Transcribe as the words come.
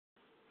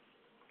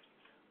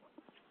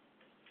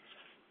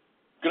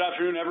Good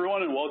afternoon,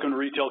 everyone, and welcome to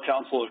Retail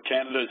Council of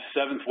Canada's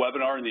 7th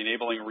webinar in the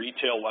Enabling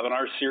Retail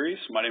webinar series.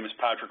 My name is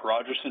Patrick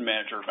Rogerson,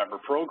 Manager of Member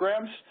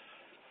Programs.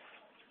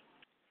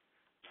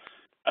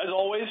 As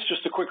always,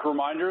 just a quick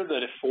reminder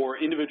that if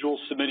for individuals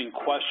submitting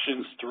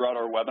questions throughout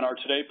our webinar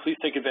today, please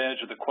take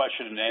advantage of the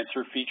question and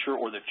answer feature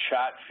or the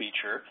chat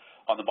feature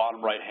on the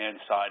bottom right-hand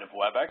side of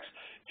WebEx.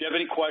 If you have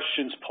any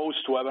questions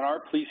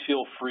post-webinar, please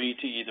feel free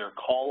to either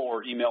call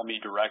or email me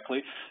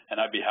directly,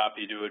 and I'd be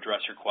happy to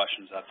address your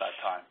questions at that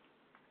time.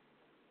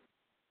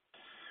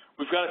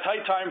 We've got a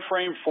tight time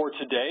frame for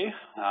today.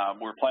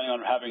 We're planning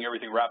on having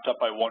everything wrapped up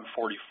by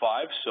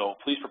 1:45, so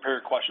please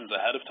prepare your questions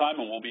ahead of time,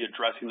 and we'll be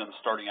addressing them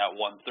starting at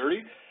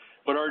 1:30.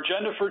 But our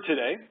agenda for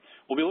today,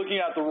 we'll be looking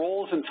at the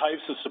roles and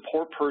types of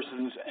support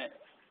persons,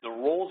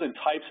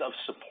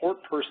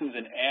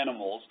 and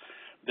animals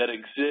that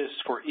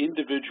exist for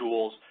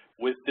individuals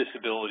with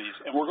disabilities.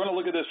 And we're going to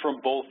look at this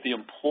from both the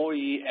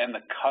employee and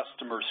the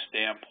customer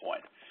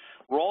standpoint.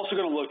 We're also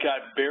going to look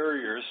at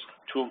barriers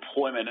to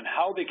employment and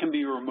how they can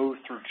be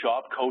removed through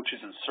job coaches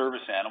and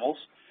service animals.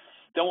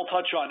 Then we'll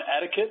touch on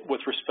etiquette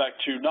with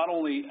respect to not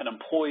only an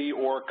employee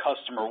or a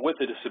customer with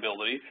a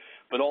disability,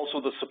 but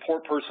also the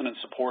support person and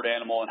support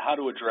animal and how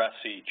to address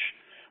each.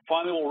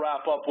 Finally, we'll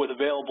wrap up with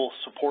available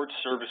support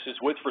services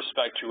with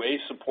respect to a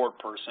support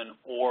person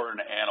or an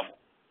animal.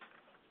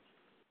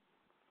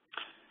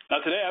 Now,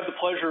 today I have the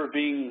pleasure of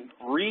being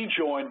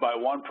rejoined by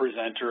one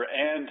presenter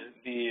and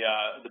the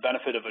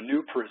benefit of a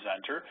new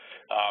presenter.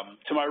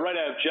 To my right,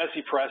 I have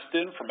Jesse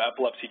Preston from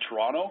Epilepsy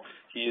Toronto.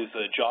 He is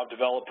a job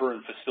developer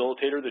and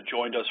facilitator that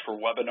joined us for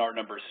webinar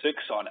number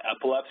 6 on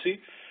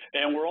epilepsy.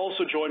 And we're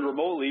also joined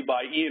remotely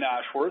by Ian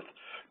Ashworth,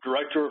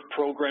 Director of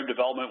Program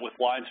Development with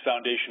Lions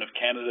Foundation of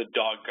Canada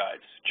Dog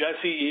Guides.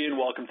 Jesse, Ian,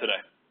 welcome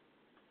today.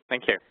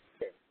 Thank you.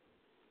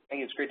 Thank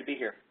you. It's great to be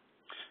here.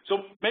 So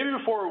maybe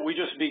before we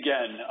just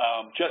begin,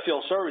 Jesse,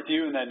 I'll start with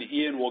you, and then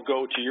Ian will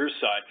go to your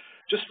side.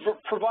 Just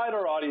provide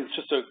our audience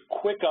just a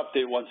quick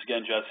update once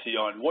again, Jesse,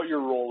 on what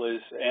your role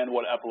is and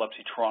what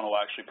Epilepsy Toronto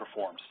actually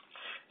performs.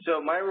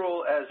 So my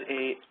role as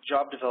a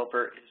job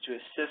developer is to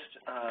assist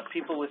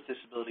people with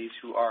disabilities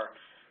who are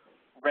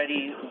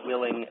ready,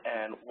 willing,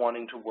 and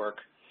wanting to work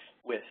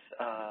with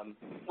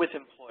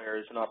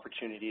employers and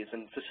opportunities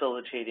and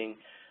facilitating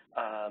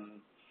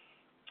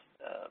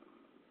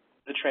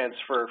the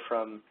transfer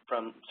from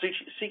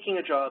seeking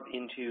a job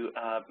into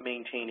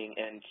maintaining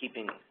and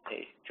keeping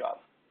a job.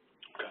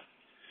 Okay.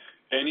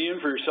 And Ian,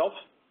 for yourself?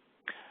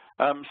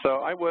 So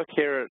I work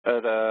here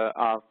at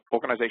our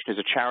organization is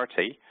a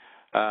charity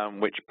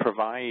which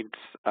provides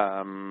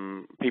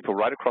people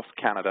right across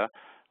Canada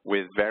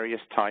with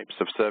various types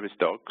of service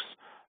dogs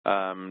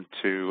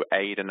to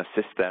aid and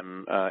assist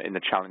them in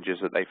the challenges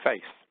that they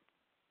face.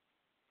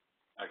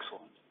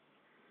 Excellent.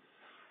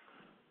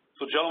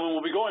 So, gentlemen,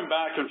 we'll be going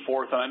back and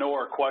forth, and I know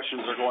our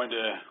questions are going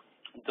to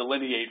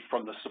delineate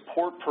from the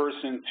support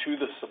person to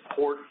the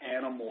support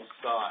animal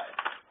side.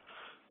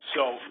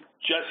 So,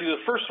 Jesse,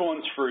 the first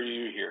one's for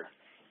you here.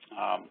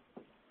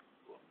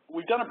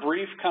 We've done a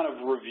brief kind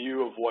of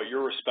review of what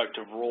your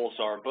respective roles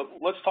are, but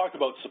let's talk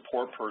about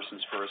support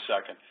persons for a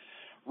second.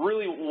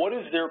 Really, what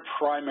is their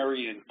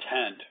primary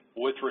intent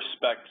with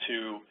respect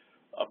to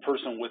a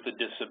person with a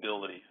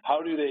disability?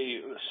 How do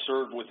they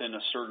serve within a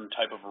certain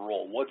type of a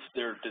role? What's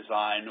their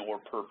design or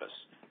purpose?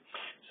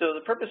 So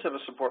the purpose of a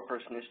support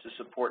person is to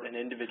support an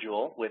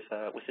individual with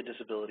a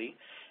disability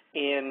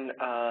in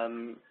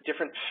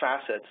different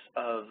facets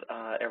of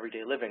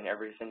everyday living,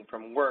 everything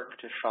from work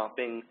to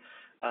shopping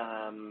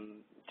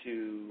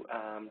to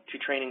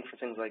training for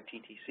things like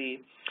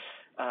TTC.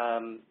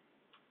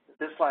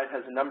 This slide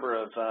has a number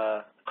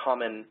of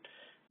common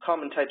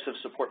types of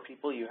support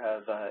people. You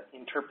have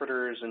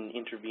interpreters and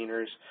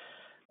interveners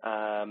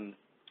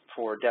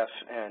for deaf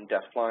and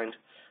deafblind,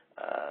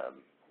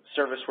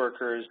 service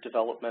workers,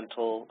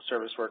 developmental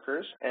service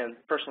workers, and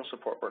personal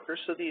support workers.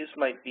 So these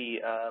might be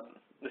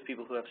with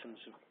people who have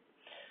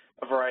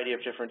a variety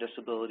of different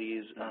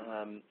disabilities,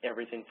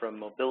 everything from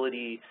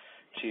mobility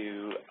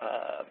to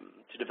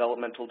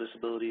developmental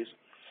disabilities.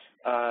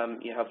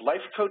 You have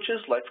life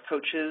coaches. Life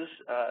coaches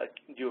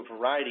do a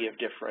variety of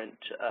different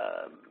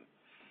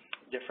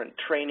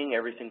training,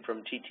 everything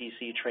from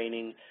TTC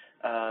training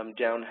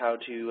down how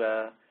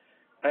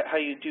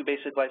you do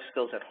basic life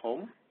skills at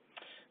home,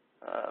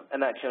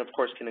 and that of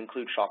course can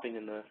include shopping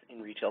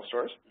in retail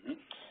stores.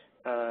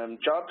 Mm-hmm.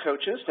 Job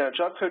coaches. Now,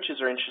 job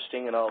coaches are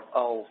interesting, and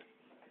I'll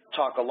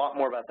talk a lot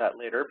more about that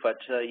later. But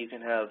you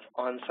can have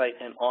on-site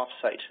and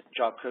off-site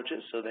job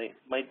coaches, so they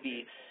might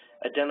be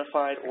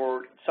identified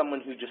or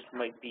someone who just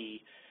might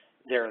be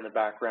there in the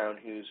background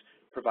who's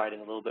providing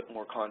a little bit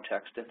more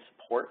context and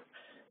support.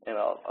 And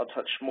I'll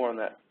touch more on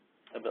that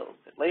a bit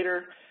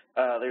later.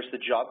 There's the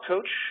job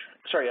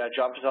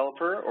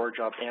developer or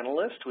job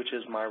analyst, which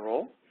is my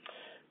role.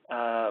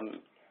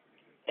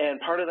 And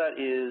part of that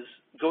is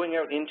going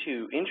out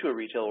into a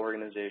retail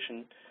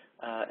organization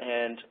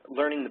and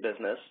learning the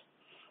business.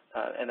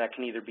 And that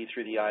can either be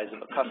through the eyes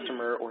of a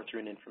customer or through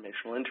an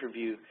informational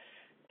interview,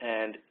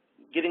 and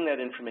getting that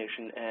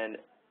information and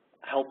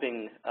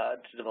helping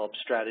to develop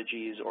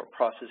strategies or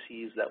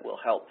processes that will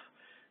help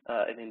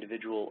an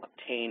individual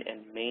obtain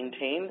and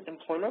maintain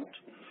employment.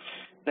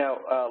 Now,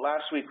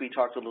 last week we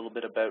talked a little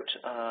bit about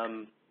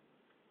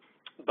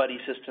buddy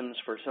systems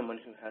for someone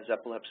who has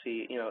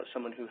epilepsy,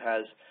 someone who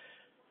has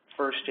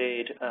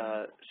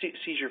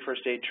seizure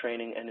first aid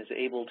training and is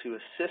able to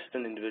assist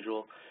an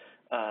individual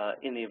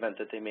in the event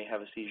that they may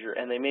have a seizure,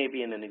 and they may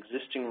be in an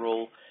existing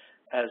role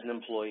as an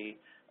employee.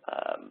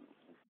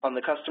 On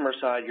the customer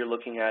side, you're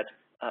looking at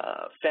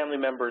family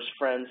members,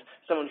 friends,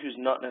 someone who's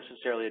not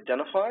necessarily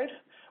identified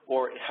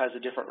or has a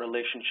different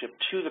relationship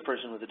to the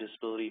person with a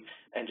disability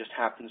and just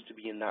happens to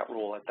be in that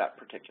role at that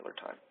particular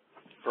time.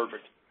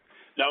 Perfect.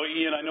 Now,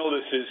 Ian, I know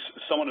this is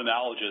somewhat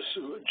analogous.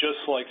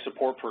 Just like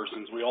support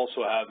persons, we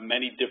also have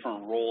many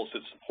different roles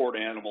that support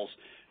animals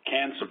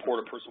can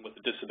support a person with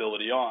a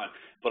disability on.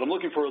 But I'm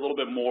looking for a little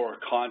bit more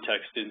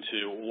context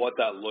into what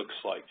that looks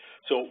like.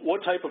 So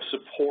what type of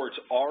supports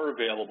are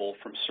available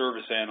from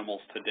service animals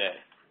today?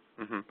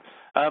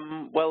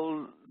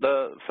 Well,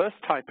 the first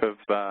type of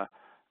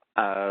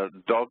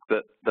dog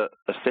that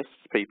assists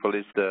people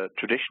is the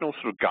traditional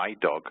sort of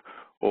guide dog,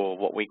 or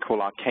what we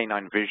call our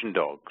canine vision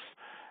dogs.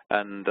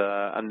 And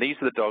these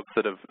are the dogs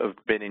that have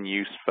been in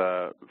use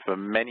for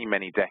many,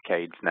 many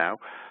decades now.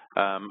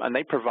 And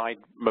they provide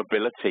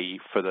mobility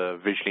for the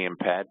visually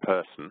impaired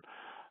person.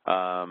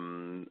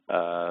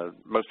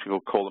 Most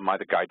people call them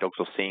either guide dogs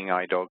or seeing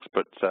eye dogs,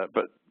 but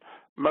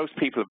most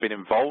people have been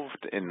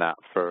involved in that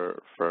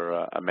for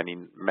many,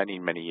 many,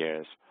 many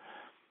years.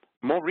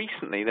 More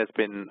recently, there's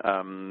been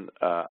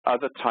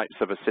other types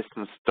of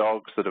assistance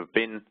dogs that have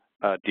been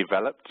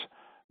developed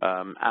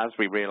as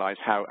we realize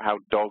how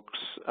dogs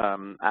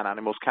and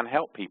animals can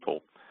help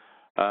people.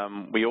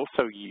 We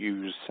also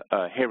use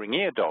hearing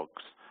ear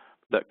dogs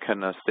that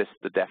can assist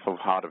the deaf or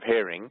hard of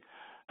hearing,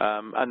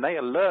 and they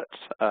alert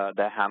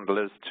their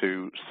handlers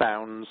to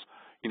sounds,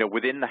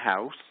 within the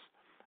house.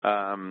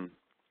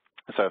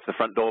 So if the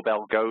front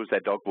doorbell goes,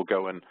 their dog will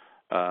go and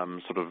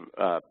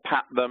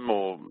pat them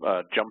or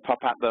jump up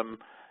at them,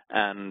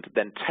 and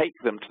then take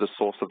them to the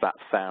source of that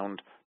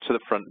sound, to the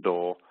front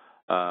door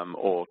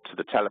or to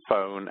the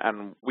telephone.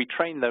 And we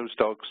train those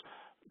dogs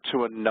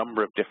to a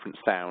number of different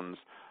sounds,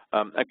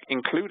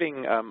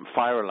 including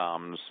fire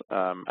alarms.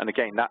 And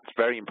again, that's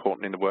very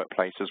important in the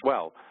workplace as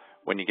well.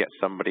 When you get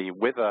somebody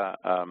with a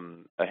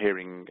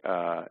hearing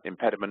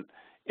impediment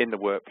in the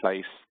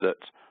workplace that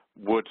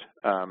would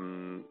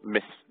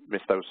miss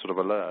those sort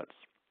of alerts.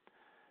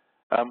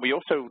 We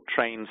also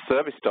train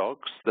service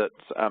dogs that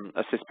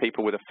assist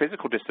people with a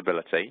physical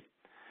disability,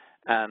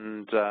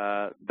 and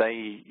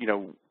they,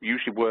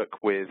 usually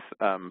work with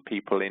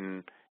people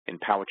in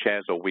power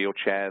chairs or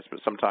wheelchairs, but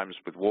sometimes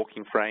with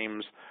walking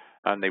frames,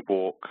 and they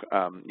walk,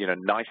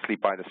 nicely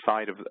by the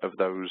side of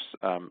those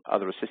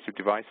other assistive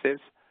devices.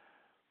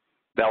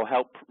 They'll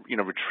help,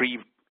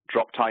 retrieve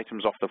dropped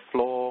items off the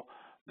floor.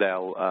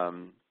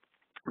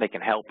 They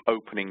can help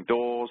opening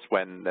doors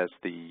when there's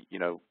the,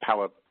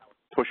 power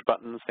push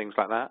buttons, things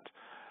like that.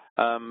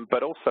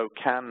 But also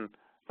can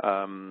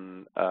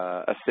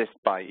assist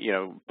by,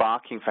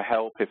 barking for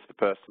help if the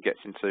person gets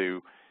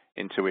into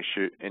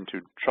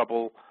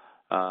trouble,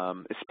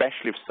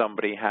 especially if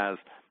somebody has,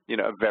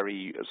 a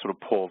very sort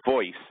of poor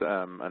voice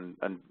and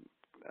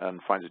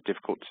finds it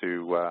difficult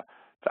to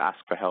ask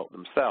for help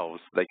themselves.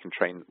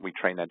 We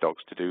train their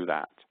dogs to do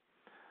that.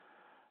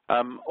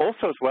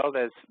 Also, as well,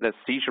 there's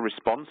seizure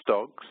response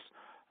dogs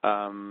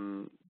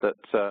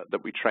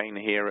that we train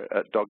here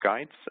at Dog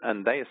Guides,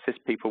 and they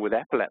assist people with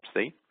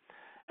epilepsy.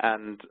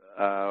 And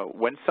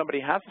when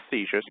somebody has a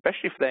seizure,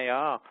 especially if they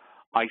are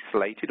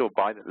isolated or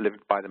live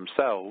by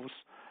themselves,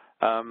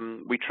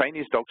 we train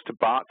these dogs to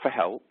bark for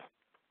help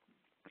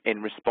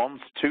in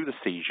response to the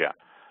seizure.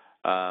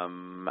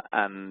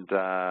 And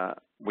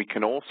we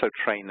can also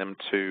train them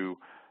to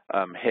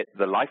hit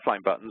the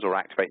lifeline buttons or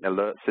activate an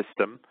alert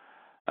system.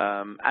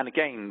 And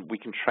again, we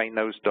can train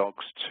those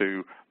dogs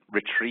to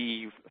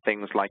retrieve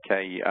things like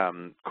a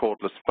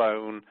cordless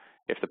phone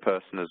if the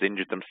person has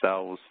injured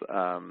themselves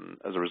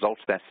as a result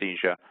of their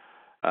seizure,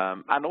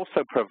 and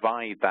also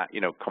provide that,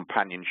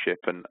 companionship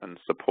and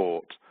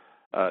support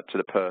to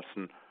the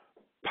person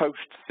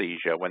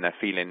post-seizure when they're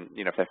feeling,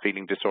 if they're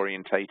feeling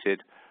disorientated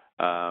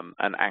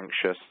and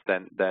anxious,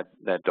 then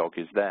their dog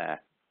is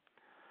there.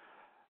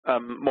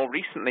 More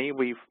recently,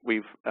 we've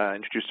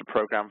introduced a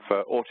program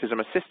for autism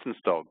assistance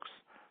dogs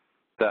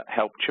that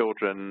help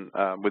children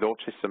with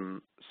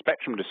autism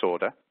spectrum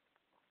disorder,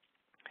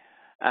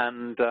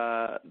 and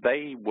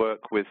they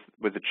work with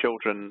the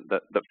children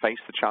that face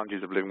the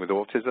challenges of living with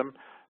autism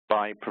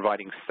by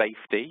providing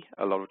safety.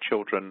 A lot of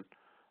children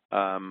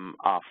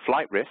are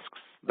flight risks.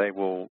 They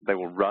will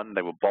run,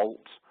 they will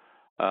bolt,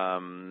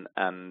 and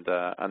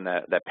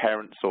their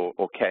parents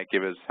or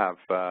caregivers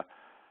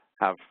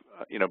have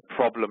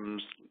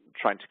problems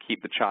trying to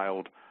keep the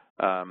child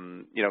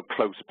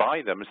close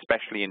by them,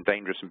 especially in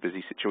dangerous and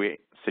busy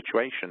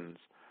situations.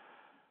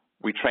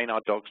 We train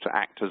our dogs to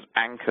act as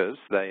anchors.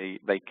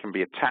 They can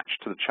be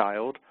attached to the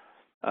child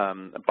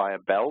by a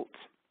belt,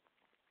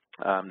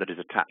 that is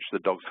attached to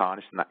the dog's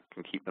harness, and that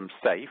can keep them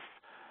safe.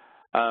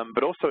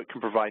 But also it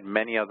can provide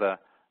many other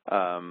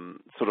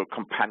sort of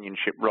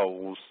companionship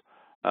roles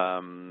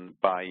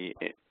by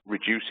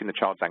reducing the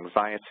child's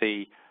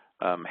anxiety,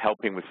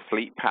 helping with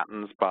sleep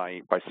patterns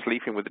by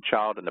sleeping with the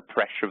child and the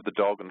pressure of the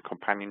dog and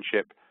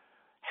companionship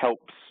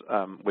helps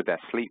with their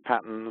sleep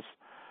patterns.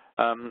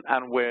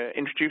 And we're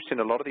introducing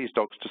a lot of these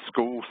dogs to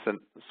school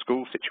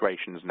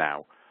situations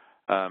now,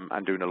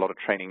 and doing a lot of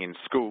training in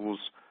schools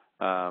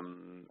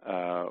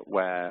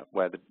where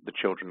the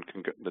children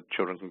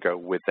can go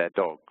with their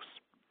dogs.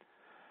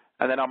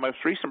 And then our most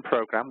recent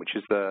program, which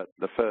is the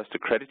first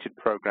accredited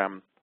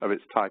program of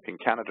its type in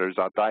Canada, is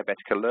our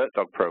Diabetic Alert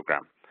Dog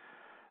program.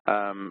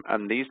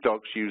 And these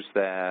dogs use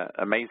their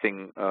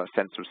amazing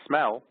sense of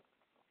smell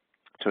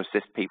to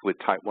assist people with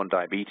type 1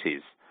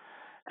 diabetes.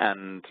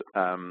 And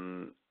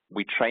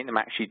we train them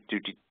actually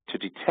to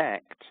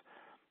detect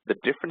the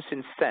difference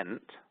in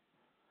scent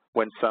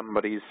when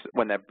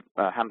their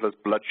handler's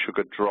blood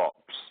sugar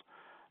drops.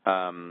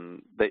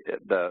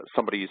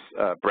 Somebody's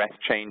breath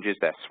changes,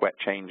 their sweat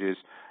changes,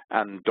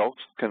 and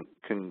dogs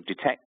can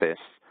detect this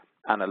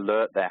and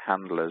alert their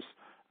handlers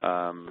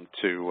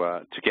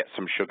to get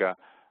some sugar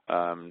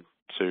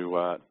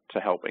to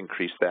help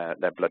increase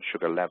their blood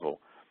sugar level.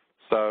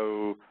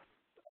 So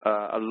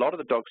a lot of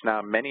the dogs now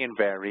are many and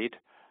varied,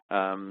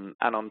 and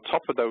on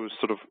top of those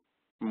sort of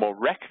more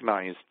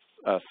recognized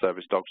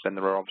service dogs, then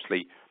there are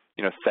obviously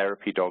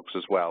therapy dogs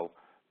as well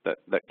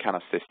that can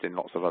assist in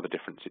lots of other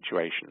different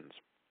situations.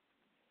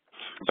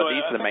 But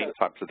these are the main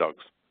types of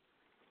dogs.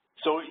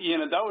 So, Ian,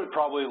 that would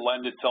probably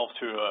lend itself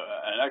to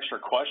an extra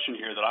question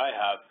here that I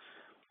have.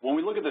 When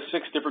we look at the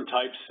 6 different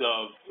types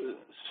of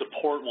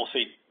support, we'll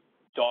say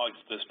dogs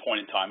at this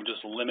point in time,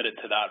 just limit it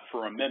to that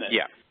for a minute.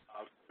 Yeah.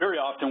 Very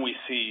often we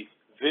see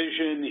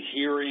vision,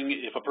 hearing.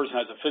 If a person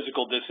has a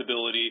physical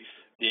disability,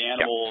 the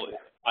animal,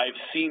 yep. I've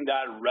seen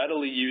that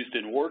readily used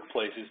in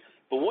workplaces.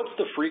 But what's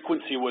the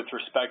frequency with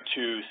respect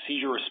to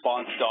seizure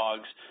response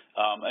dogs,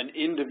 an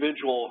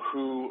individual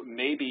who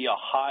may be a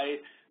high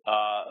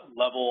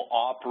level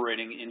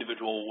operating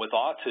individual with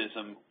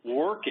autism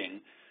working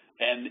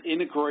and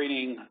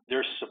integrating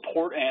their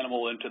support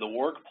animal into the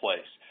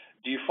workplace?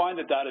 Do you find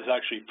that that is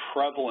actually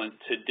prevalent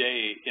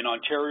today in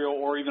Ontario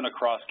or even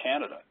across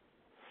Canada?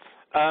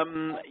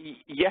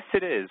 Yes,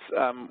 it is.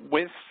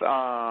 With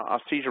our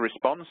seizure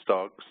response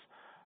dogs,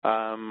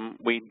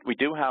 we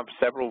do have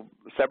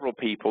several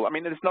people. I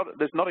mean,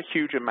 there's not a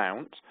huge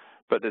amount,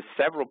 but there's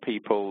several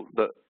people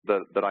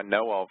that I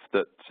know of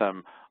that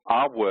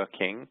are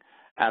working,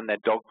 and their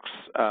dogs,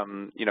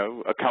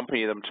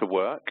 accompany them to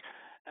work.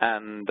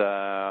 And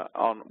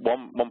on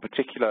one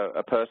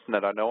particular person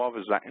that I know of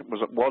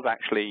was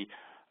actually,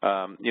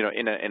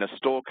 in a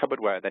store cupboard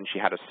where then she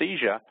had a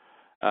seizure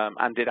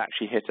and did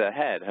actually hit her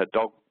head. Her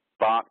dog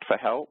barked for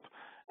help,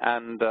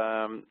 and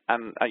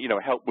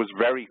help was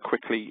very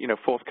quickly,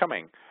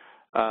 forthcoming.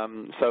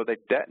 So they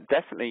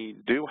definitely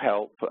do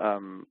help,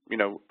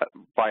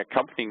 by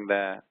accompanying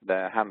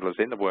their handlers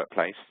in the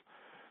workplace.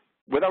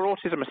 With our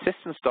autism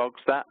assistance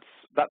dogs,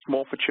 that's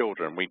more for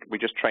children. We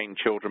just train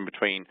children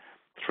between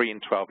 3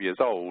 and 12 years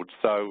old,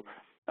 so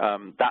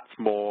that's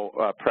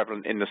more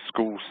prevalent in the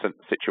school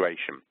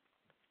situation,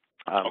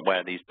 okay,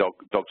 where these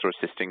dogs are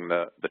assisting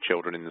the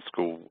children in the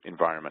school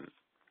environment.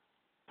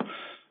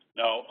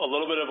 Now, a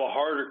little bit of a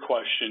harder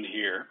question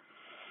here.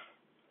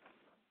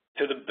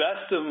 To the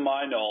best of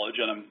my knowledge,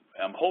 and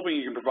I'm hoping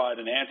you can provide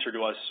an answer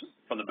to us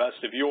from the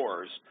best of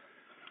yours,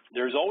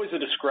 there's always a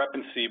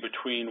discrepancy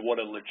between what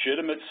a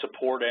legitimate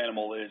support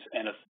animal is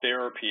and a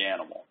therapy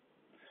animal.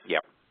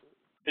 Yep.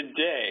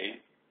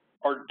 Today,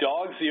 are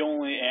dogs the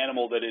only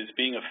animal that is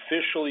being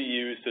officially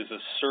used as a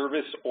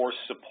service or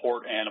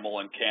support animal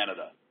in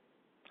Canada?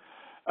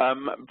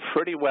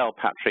 Pretty well,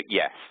 Patrick,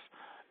 yes.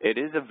 It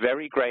is a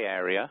very gray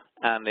area,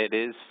 and it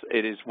is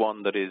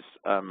one that is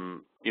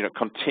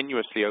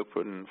continuously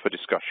open for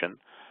discussion.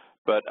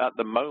 But at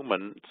the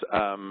moment,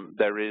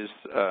 there is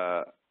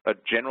a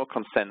general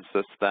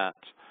consensus that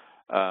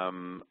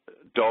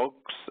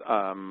dogs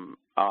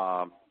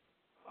are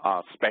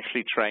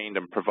specially trained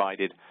and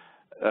provided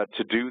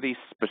to do these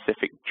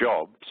specific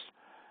jobs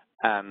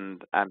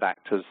and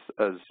act as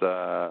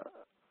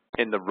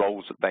in the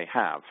roles that they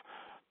have.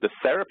 The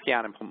therapy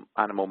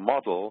animal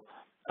model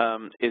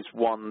is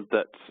one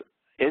that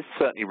is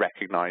certainly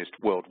recognized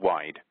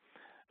worldwide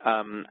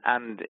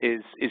and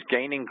is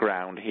gaining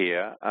ground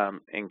here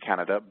in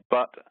Canada,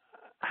 but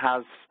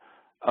has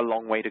a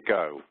long way to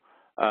go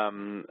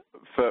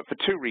for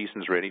 2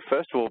 reasons, really.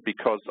 First of all,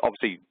 because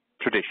obviously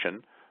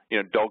tradition.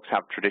 Dogs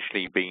have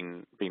traditionally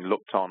been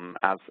looked on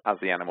as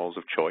the animals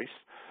of choice,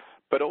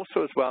 but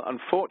also as well,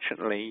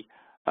 unfortunately,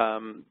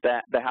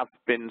 there have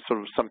been sort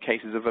of some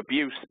cases of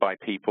abuse by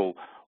people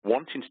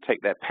wanting to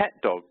take their pet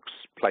dogs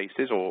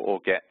places or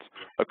get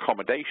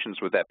accommodations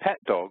with their pet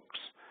dogs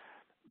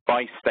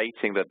by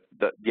stating that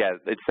yeah,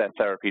 it's their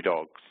therapy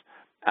dogs,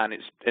 and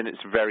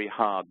it's very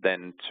hard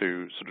then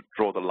to sort of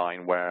draw the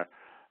line where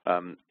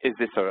is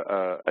this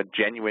a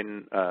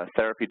genuine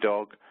therapy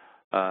dog,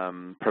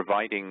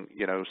 providing,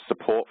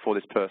 support for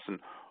this person,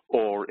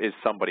 or is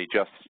somebody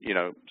just,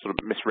 sort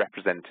of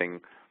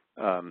misrepresenting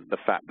the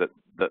fact that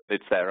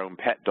it's their own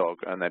pet dog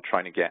and they're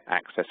trying to get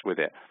access with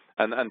it?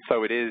 And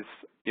so it is,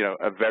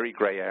 a very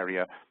gray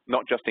area,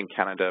 not just in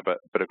Canada,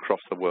 but across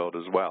the world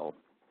as well.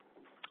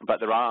 But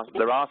there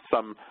are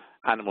some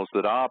animals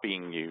that are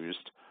being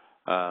used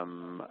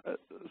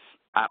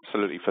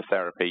absolutely for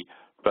therapy,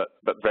 but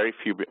very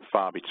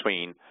far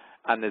between,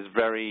 and there's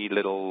very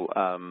little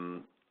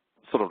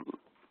sort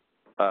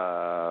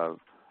of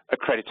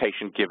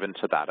accreditation given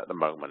to that at the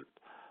moment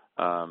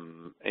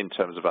in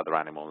terms of other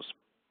animals.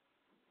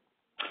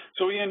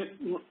 So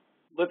Ian,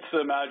 let's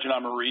imagine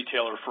I'm a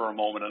retailer for a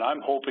moment, and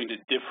I'm hoping to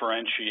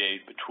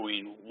differentiate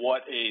between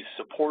what a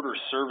support or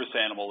service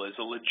animal is,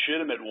 a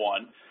legitimate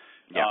one,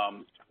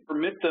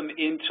 permit them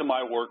into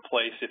my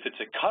workplace if it's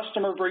a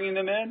customer bringing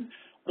them in,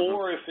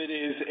 or if it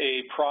is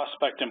a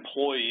prospect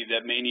employee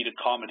that may need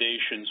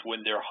accommodations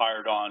when they're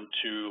hired on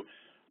to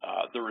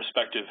the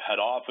respective head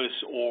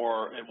office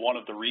or at one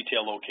of the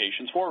retail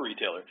locations for a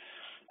retailer.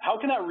 How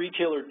can that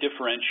retailer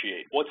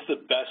differentiate? What's the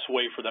best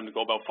way for them to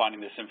go about finding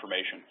this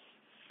information?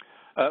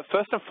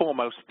 First and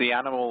foremost, the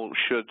animal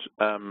should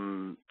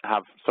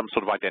have some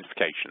sort of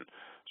identification.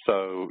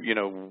 So,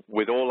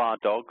 with all our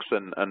dogs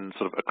and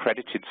sort of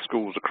accredited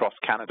schools across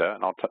Canada,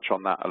 and I'll touch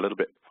on that a little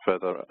bit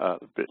further a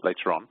bit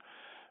later on,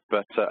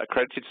 but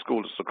accredited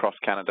schools across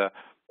Canada,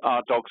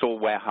 our dogs all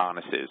wear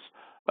harnesses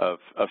of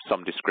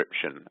some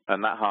description,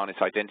 and that harness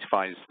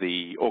identifies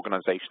the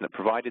organization that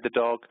provided the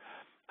dog,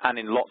 and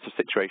in lots of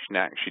situations it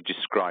actually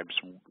describes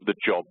the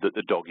job that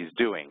the dog is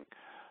doing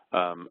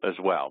as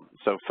well.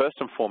 So first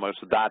and foremost,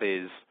 that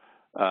is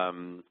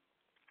an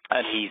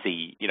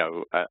easy,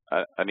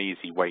 an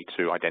easy way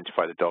to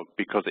identify the dog,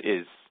 because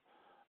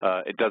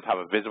it does have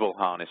a visible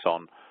harness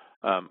on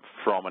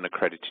from an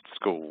accredited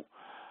school.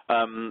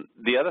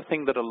 The other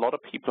thing that a lot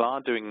of people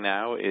are doing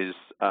now is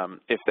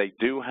if they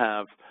do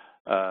have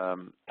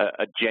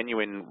a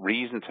genuine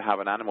reason to have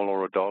an animal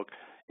or a dog,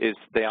 is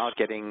they are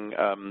getting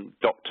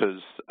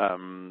doctors'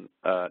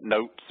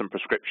 notes and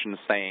prescriptions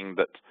saying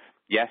that,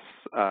 yes,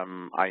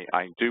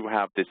 I do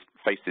have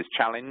face this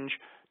challenge.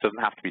 It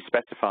doesn't have to be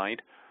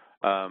specified,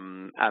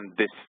 and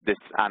this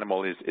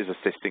animal is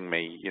assisting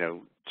me,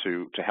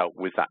 to help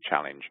with that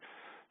challenge.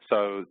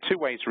 So two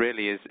ways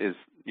really is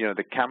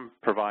they can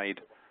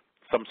provide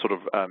some sort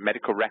of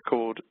medical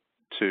record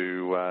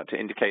to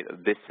indicate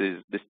that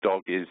this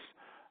dog is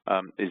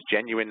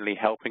genuinely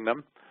helping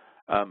them,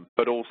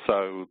 but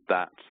also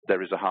that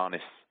there is a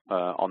harness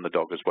on the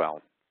dog as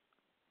well.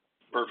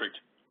 Perfect.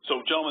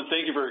 So, gentlemen,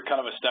 thank you for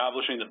kind of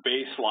establishing the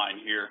baseline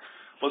here.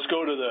 Let's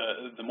go to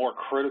the more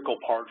critical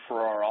part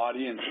for our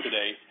audience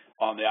today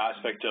on the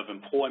aspect of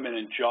employment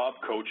and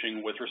job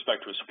coaching with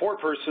respect to a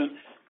support person,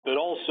 but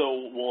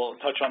also we'll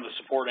touch on the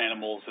support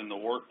animals in the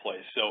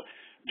workplace. So,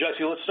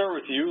 Jesse, let's start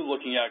with you,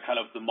 looking at kind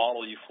of the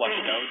model you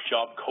fleshed out,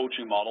 job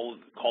coaching model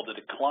called the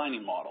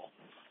declining model.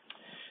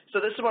 So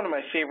this is one of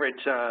my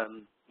favorite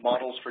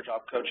models for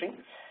job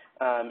coaching,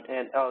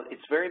 and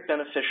it's very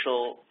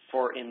beneficial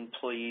for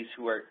employees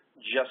who are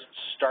just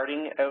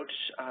starting out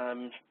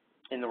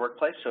in the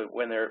workplace, so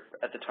when they're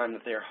at the time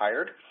that they're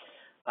hired,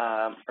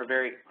 or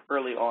very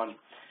early on.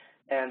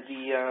 And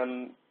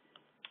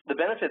the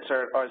benefits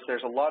are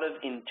there's a lot of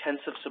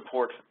intensive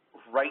support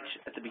right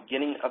at the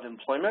beginning of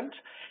employment,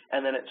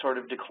 and then it sort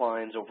of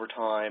declines over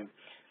time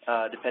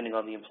depending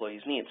on the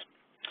employee's needs.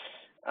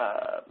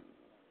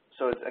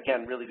 So it's,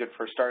 again, really good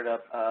for a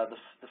startup.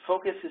 The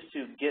focus is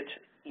to get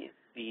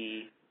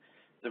the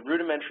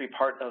rudimentary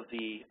part of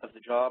the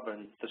job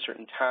and the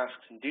certain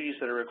tasks and duties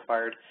that are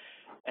required,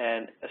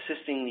 and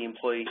assisting the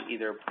employee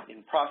either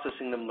in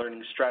processing them,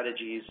 learning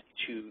strategies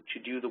to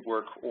do the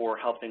work, or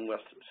helping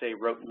with, say,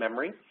 rote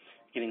memory,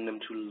 getting them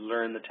to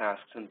learn the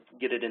tasks and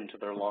get it into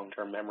their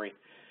long-term memory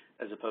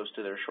as opposed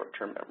to their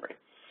short-term memory.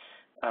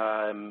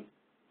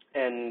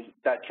 And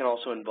that can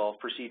also involve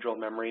procedural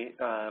memory.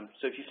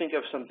 So if you think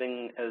of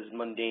something as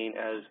mundane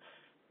as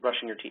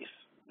brushing your teeth,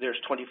 there's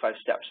 25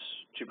 steps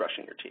to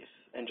brushing your teeth.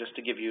 And just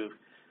to give you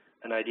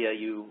an idea,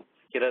 you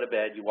get out of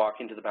bed, you walk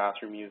into the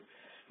bathroom, you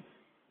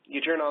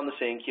turn on the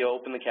sink, you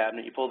open the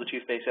cabinet, you pull the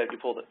toothpaste out,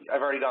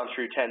 I've already gone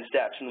through 10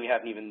 steps, and we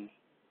haven't even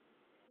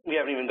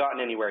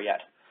gotten anywhere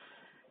yet.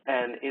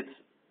 And it's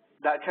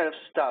that kind of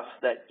stuff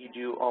that you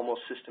do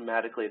almost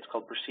systematically. It's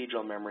called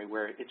procedural memory,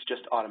 where it's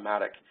just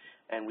automatic.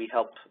 And we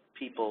help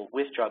people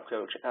with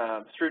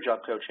through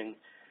job coaching,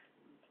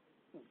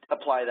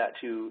 apply that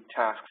to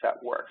tasks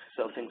at work.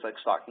 So things like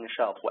stocking a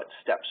shelf, what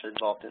steps are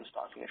involved in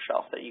stocking a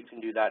shelf, that you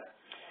can do that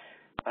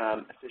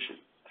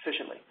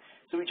efficiently.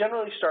 So we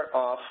generally start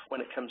off, when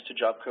it comes to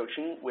job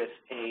coaching, with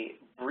a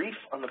brief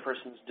on the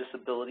person's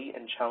disability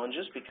and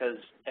challenges, because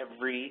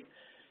every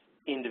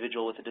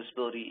individual with a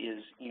disability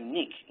is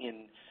unique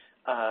in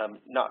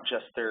not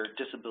just their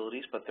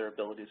disabilities, but their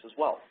abilities as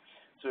well.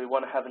 So we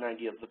want to have an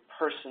idea of the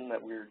person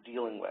that we're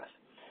dealing with.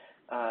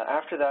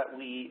 After that,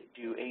 we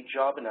do a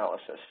job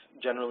analysis.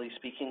 Generally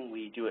speaking,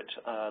 we do it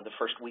the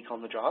first week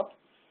on the job.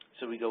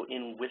 So we go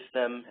in with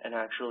them and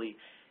actually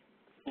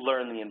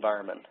learn the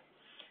environment.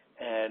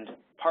 And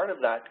part of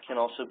that can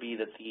also be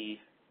that the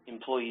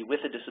employee with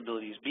a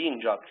disability who's being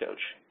job coach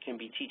can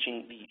be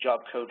teaching the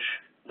job coach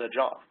the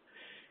job.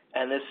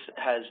 And this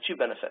has two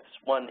benefits.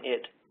 One,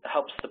 it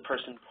helps the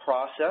person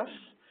process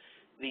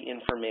the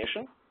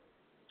information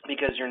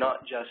because you're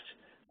not just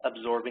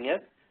absorbing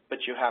it, but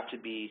you have to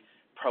be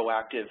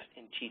proactive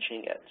in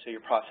teaching it. So you're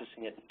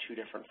processing it in two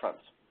different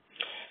fronts.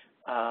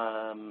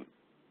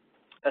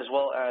 As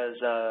well as,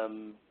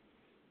 and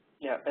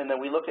then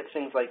we look at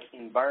things like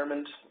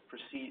environment,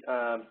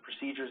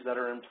 procedures that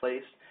are in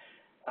place,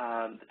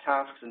 the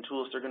tasks and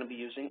tools they're going to be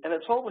using, and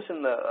it's all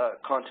within the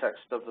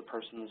context of the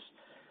person's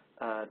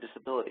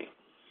disability.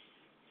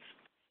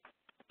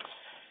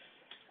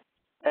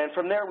 And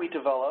from there, we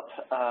develop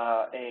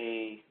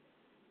a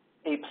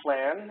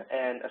plan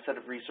and a set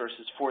of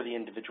resources for the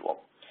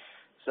individual.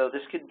 So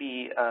this could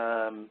be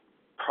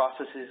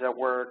processes at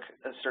work,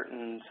 a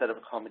certain set of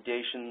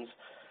accommodations,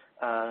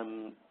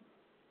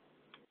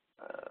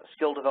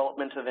 skill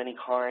development of any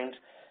kind,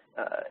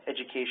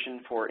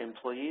 education for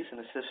employees, and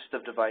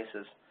assistive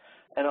devices.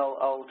 And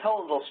I'll tell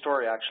a little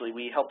story, actually.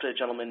 We helped a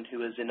gentleman who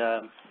was in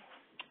a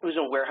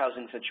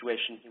warehousing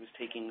situation. He was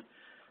taking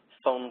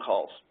phone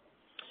calls,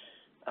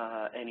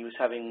 and he was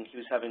having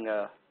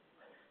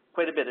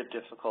quite a bit of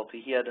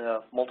difficulty. He had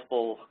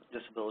multiple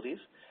disabilities.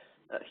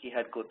 He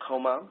had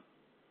glaucoma,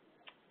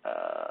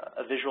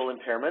 a visual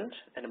impairment,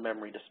 and a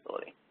memory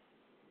disability,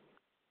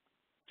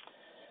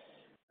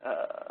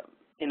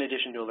 in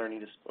addition to a learning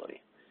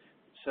disability.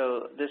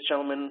 So this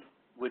gentleman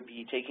would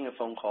be taking a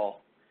phone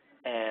call,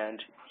 and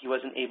he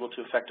wasn't able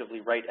to effectively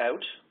write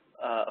out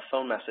a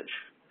phone message.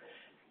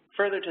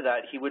 Further to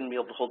that, he wouldn't be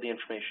able to hold the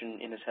information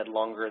in his head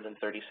longer than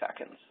 30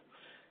 seconds.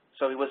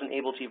 So he wasn't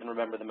able to even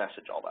remember the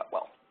message all that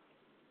well.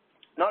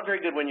 Not very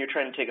good when you're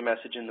trying to take a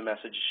message and the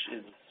message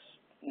is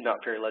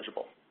not very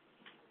legible.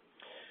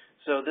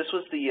 So this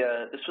was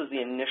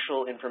the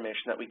initial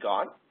information that we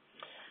got.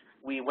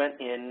 We went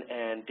in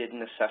and did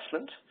an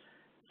assessment,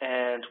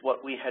 and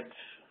what we had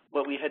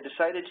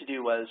decided to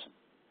do was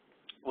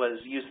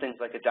use things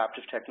like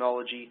adaptive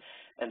technology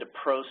and a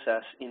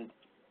process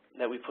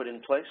that we put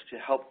in place to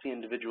help the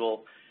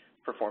individual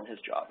perform his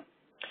job.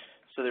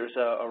 So there's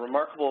a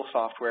remarkable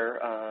software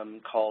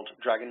called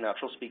Dragon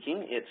Natural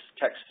Speaking. It's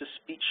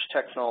text-to-speech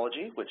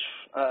technology, which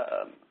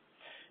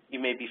you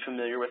may be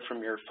familiar with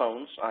from your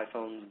phones,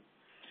 iPhone,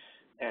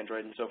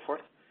 Android, and so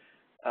forth.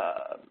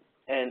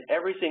 And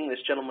everything this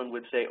gentleman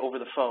would say over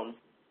the phone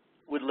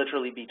would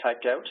literally be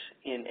typed out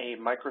in a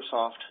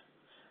Microsoft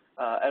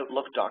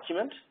Outlook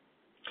document.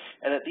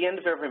 And at the end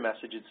of every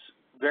message, it's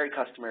very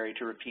customary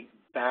to repeat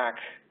back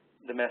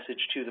the message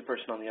to the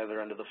person on the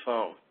other end of the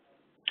phone,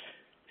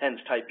 hence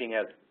typing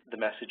out the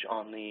message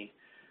on the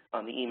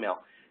email.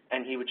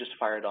 And he would just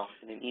fire it off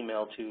in an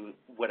email to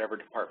whatever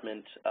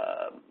department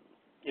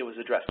it was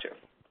addressed to.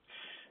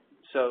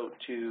 So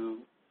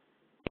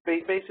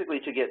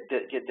basically to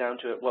get down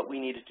to it, what we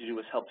needed to do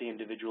was help the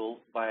individual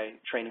by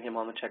training him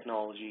on the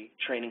technology,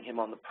 training him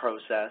on the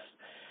process,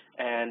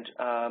 and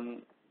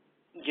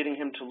getting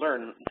him to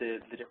learn the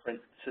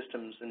different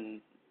systems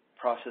and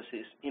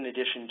processes in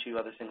addition to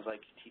other things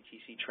like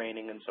TTC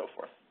training and so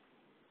forth.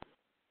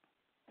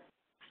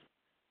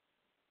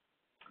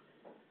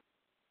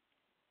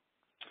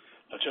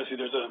 Now, Jesse,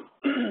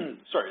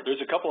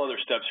 there's a couple other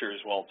steps here as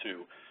well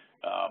too.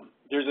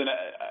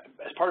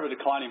 As part of a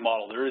declining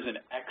model, there is an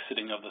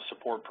exiting of the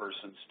support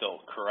person still,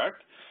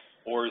 correct?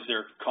 Or is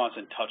there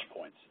constant touch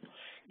points?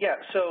 Yeah,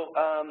 so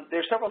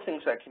there's several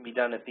things that can be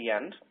done at the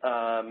end,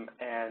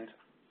 and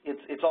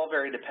it's all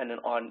very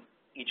dependent on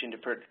each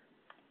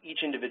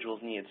individual's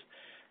needs.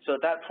 So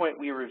at that point,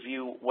 we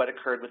review what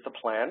occurred with the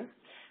plan,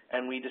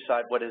 and we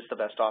decide what is the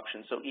best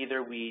option. So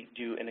either we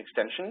do an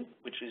extension,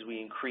 which is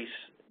we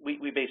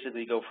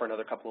basically go for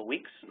another couple of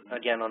weeks,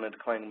 again on a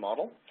declining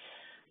model.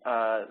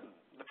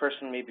 The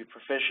person may be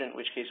proficient, in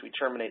which case we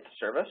terminate the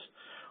service,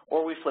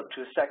 or we flip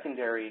to a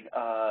secondary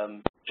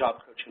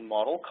job coaching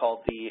model called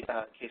the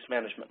case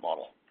management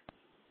model.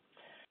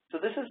 So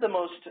this is the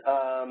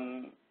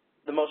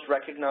most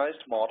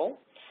recognized model,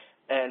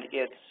 and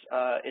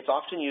it's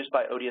often used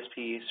by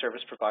ODSP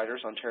service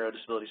providers, Ontario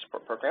Disability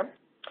Support Program,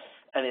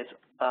 and it's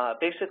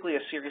basically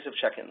a series of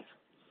check-ins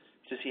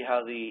to see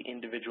how the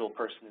individual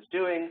person is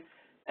doing,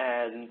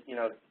 and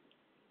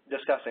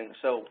discussing.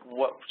 So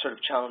what sort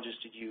of challenges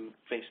did you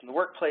face in the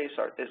workplace?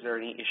 Is there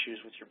any issues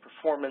with your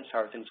performance? How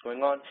are things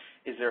going on?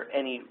 Is there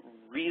any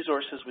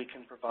resources we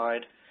can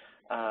provide?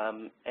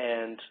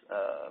 And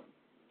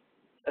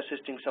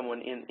assisting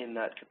someone in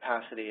that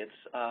capacity.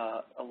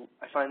 I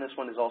find this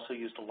one is also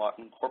used a lot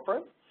in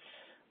corporate,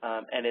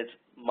 and it's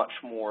much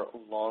more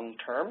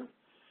long-term.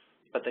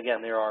 But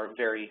again,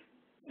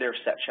 they're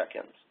set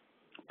check-ins.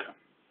 Okay.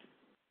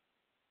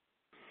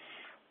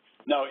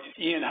 Now,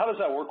 Ian, how does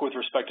that work with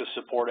respect to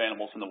support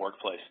animals in the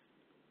workplace?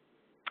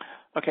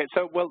 Okay,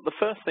 so, well, the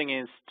first thing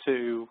is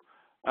to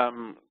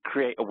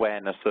create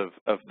awareness of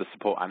the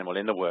support animal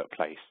in the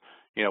workplace.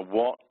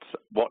 What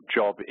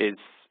job is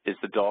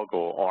the dog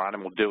or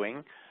animal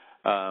doing?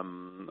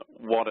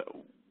 What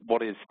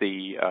what is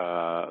the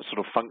sort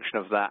of function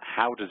of that?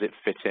 How does it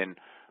fit in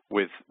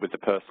with the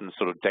person's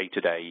sort of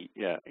day-to-day,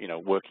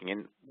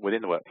 working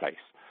within the workplace?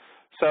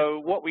 So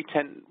what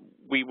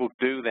we will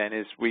do then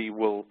is we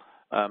will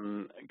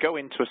go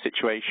into a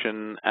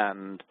situation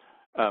and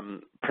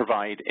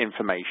provide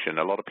information.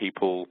 A lot of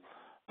people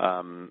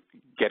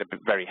get a bit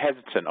very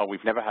hesitant. Oh,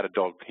 we've never had a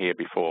dog here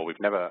before. We've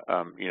never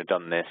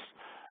done this.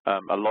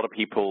 A lot of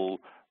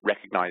people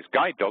recognize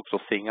guide dogs or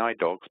seeing eye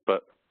dogs,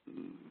 but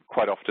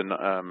quite often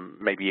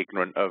may be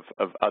ignorant of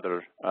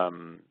other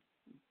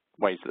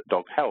ways that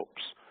dog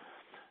helps.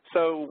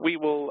 So we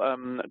will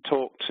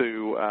talk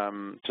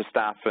to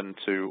staff and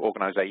to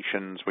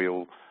organizations.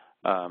 We'll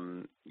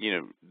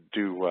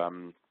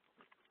do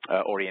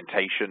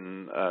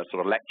orientation sort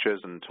of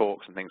lectures and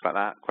talks and things like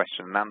that,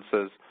 question and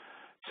answers,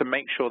 to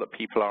make sure that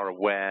people are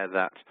aware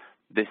that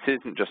this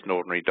isn't just an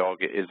ordinary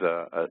dog. It is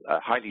a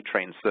highly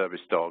trained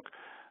service dog,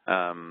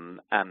 and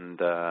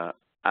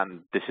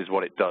this is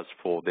what it does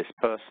for this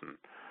person.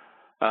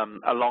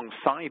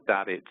 Alongside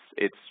that,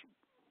 it's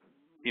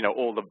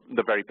all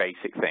the very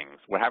basic things.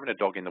 We're having a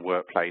dog in the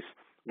workplace.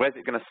 Where's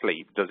it going to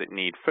sleep? Does it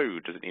need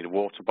food? Does it need a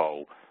water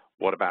bowl?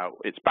 What about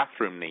its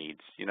bathroom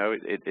needs?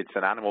 It's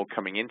an animal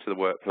coming into the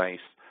workplace.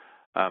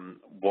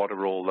 What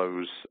are all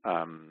those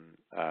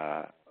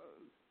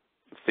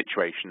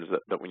situations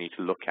that we need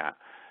to look at?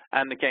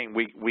 And again,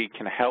 we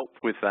can help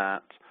with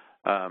that,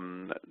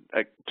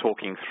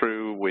 talking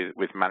through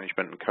with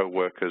management and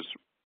co-workers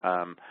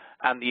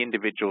and the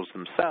individuals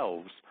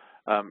themselves,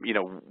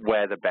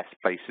 where the best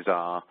places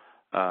are,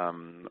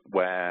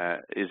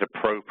 where is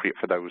appropriate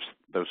for those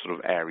sort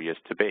of areas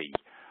to be.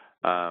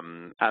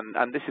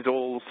 And this is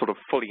all sort of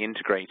fully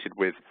integrated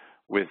with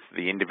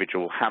the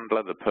individual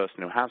handler, the person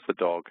who has the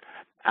dog,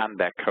 and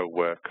their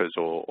co-workers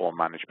or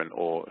management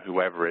or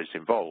whoever is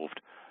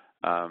involved.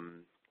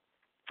 And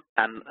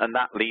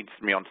that leads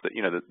me on to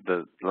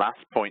the last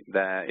point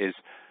there is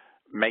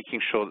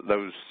making sure that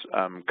those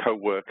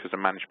co-workers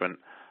and management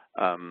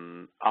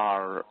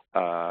are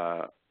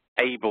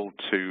able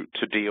to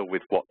deal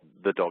with what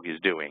the dog is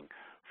doing.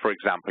 For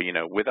example,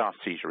 with our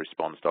seizure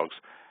response dogs,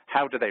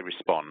 how do they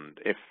respond?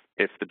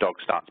 If the dog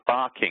starts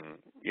barking,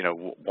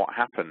 what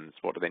happens?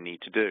 What do they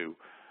need to do?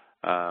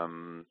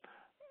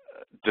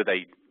 Do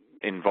they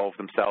involve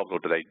themselves or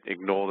do they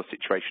ignore the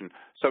situation?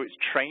 So it's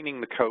training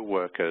the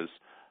co-workers,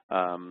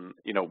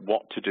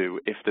 what to do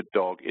if the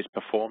dog is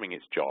performing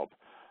its job.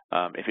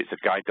 If it's a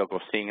guide dog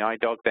or seeing eye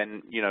dog,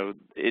 then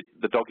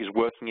the dog is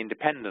working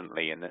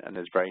independently, and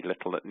there's very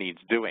little that needs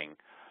doing.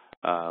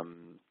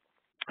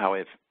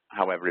 However,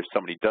 if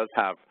somebody does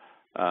have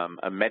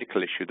a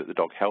medical issue that the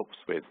dog helps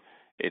with,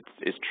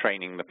 it's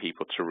training the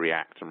people to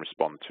react and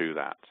respond to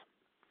that.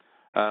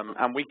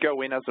 And we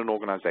go in as an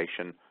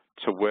organization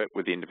to work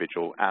with the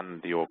individual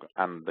and the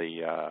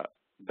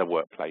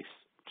workplace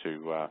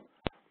to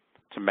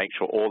make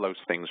sure all those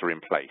things are in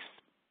place.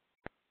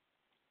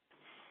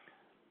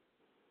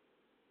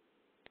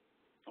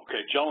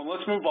 Okay, gentlemen,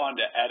 let's move on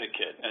to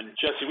etiquette. And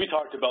Jesse, we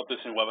talked about this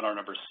in webinar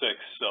number 6,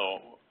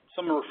 so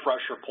some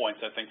refresher points,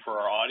 I think, for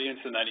our audience,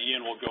 and then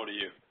Ian, will go to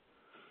you.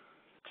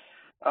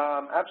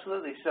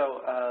 Absolutely.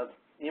 So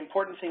the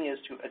important thing is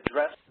to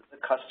address the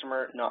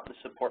customer, not the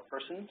support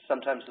person.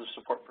 Sometimes the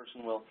support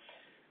person will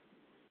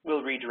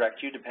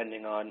redirect you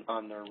depending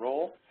on their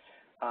role.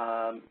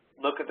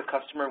 Look at the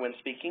customer when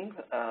speaking,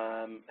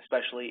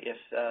 especially if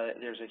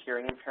there's a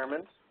hearing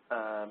impairment,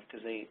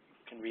 because they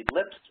can read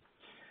lips.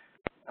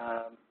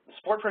 The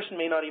support person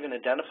may not even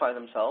identify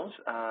themselves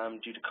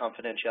due to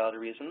confidentiality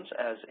reasons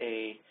as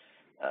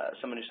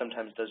someone who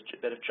sometimes does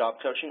a bit of job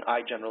coaching.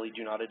 I generally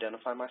do not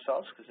identify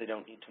myself because they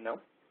don't need to know.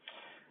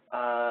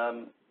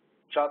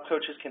 Job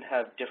coaches can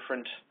have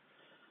different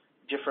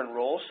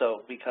roles,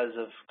 so because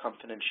of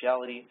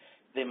confidentiality,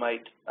 they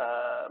might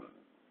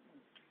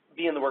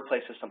be in the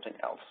workplace as something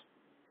else.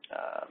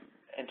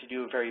 And to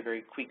do a very,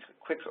 very quick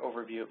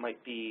overview, it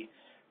might be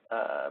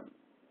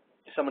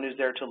someone who's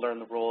there to learn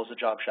the role as a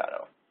job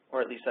shadow,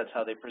 or at least that's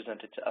how they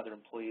present it to other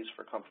employees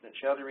for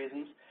confidentiality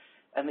reasons.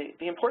 And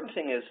the important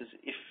thing is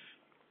if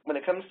when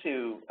it comes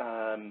to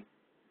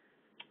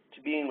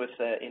being with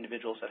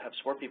individuals that have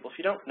support people, if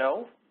you don't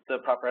know the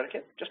proper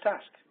etiquette, just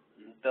ask.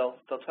 They'll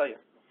tell you.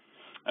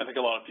 I think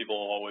a lot of people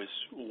always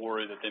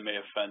worry that they may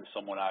offend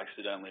someone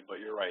accidentally, but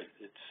you're right.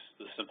 It's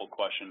the simple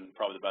question,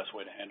 probably the best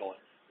way to handle it.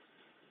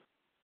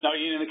 Now,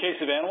 Ian, in the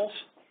case of animals?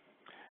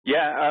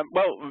 Yeah,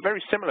 well,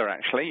 very similar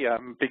actually,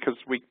 because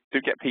we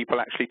do get people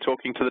actually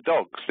talking to the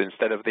dogs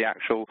instead of the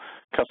actual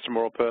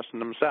customer or person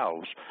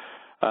themselves.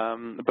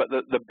 But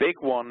the big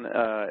one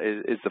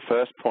is the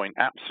first point.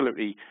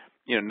 Absolutely,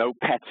 no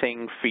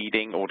petting,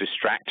 feeding, or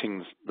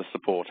distracting the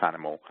support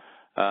animal.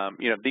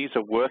 These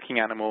are working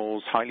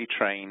animals, highly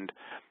trained,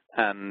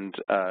 and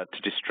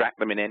to distract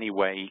them in any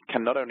way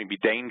can not only be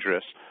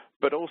dangerous,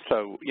 but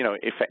also,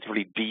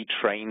 effectively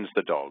detrains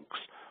the dogs.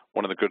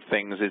 One of the good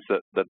things is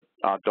that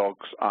our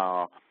dogs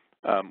are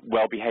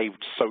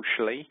well-behaved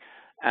socially,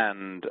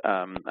 and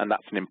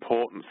that's an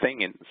important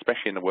thing,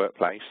 especially in the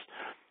workplace.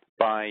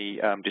 By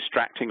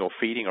distracting or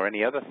feeding or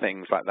any other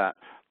things like that,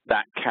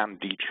 that can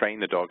detrain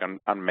the dog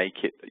and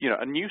make it,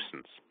 a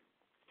nuisance.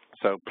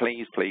 So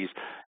please,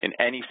 in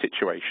any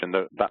situation,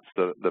 that's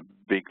the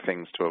big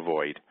things to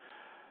avoid.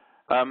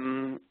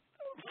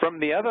 From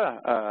the other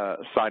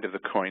side of the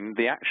coin,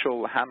 the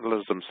actual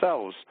handlers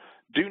themselves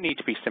do need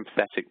to be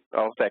sympathetic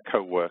of their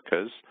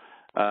co-workers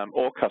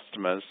or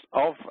customers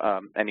of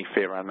any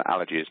fear and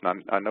allergies.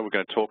 And I know we're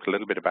going to talk a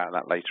little bit about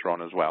that later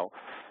on as well.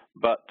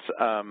 But,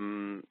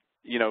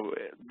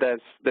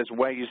 there's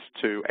ways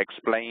to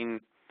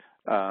explain,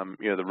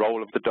 the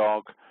role of the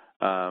dog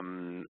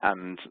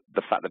and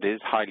the fact that it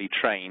is highly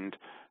trained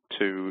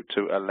to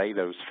allay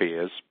those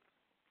fears.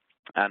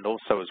 And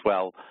also as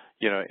well,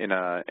 in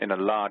a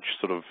large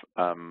sort of,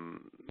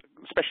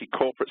 especially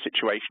corporate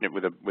situation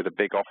with a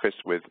big office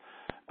with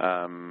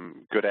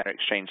good air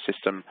exchange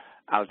system,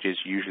 allergies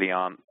usually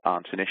aren't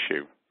an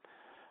issue.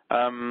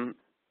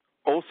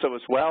 Also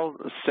as well,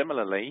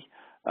 similarly,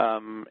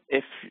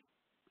 if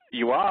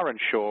you are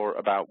unsure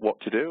about what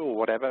to do or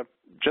whatever,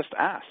 just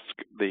ask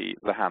the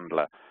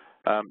handler.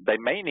 They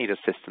may need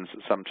assistance at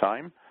some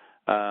time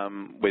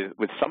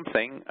with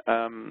something,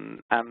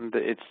 and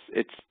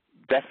it's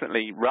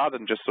definitely, rather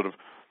than just sort of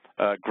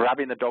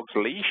grabbing the dog's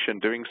leash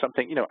and doing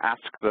something,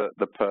 ask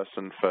the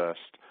person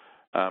first,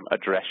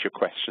 address your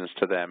questions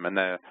to them, and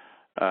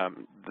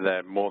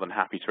they're more than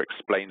happy to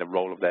explain the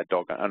role of their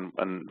dog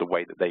and the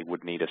way that they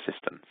would need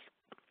assistance.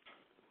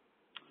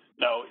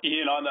 Now,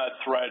 Ian, on that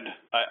thread,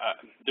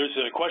 there's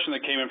a question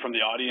that came in from the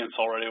audience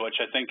already, which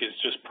I think is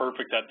just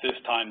perfect at this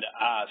time to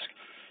ask.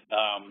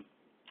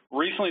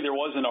 Recently, there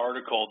was an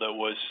article that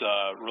was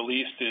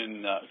released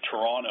in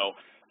Toronto,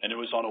 and it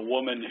was on a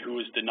woman who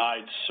was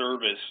denied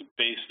service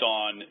based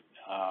on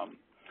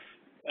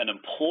an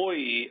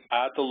employee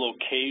at the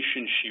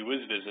location she was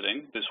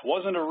visiting. This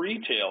wasn't a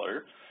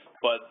retailer,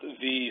 but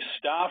the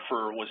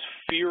staffer was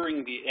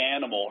fearing the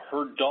animal,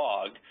 her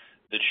dog,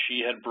 that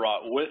she had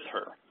brought with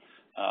her.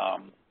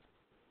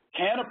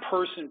 Can a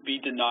person be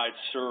denied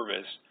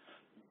service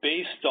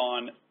based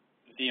on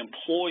the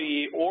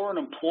employee or an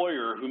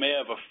employer who may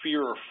have a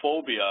fear or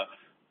phobia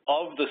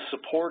of the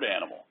support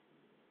animal?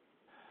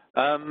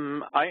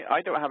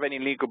 I don't have any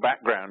legal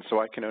background, so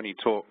I can only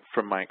talk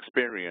from my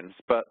experience.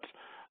 But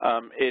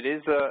it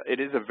is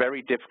a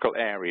very difficult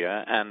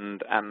area,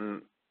 and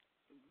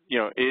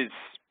is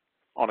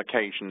on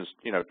occasions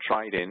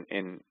tried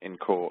in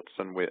courts,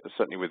 and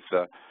certainly with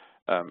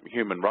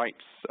human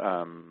rights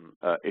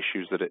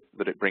issues that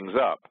it brings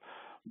up.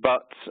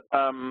 But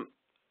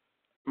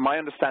my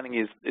understanding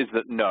is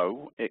that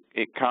no,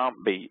 it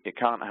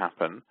can't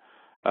happen.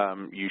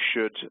 You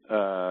should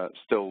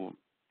still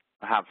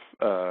have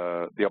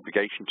the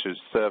obligation to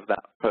serve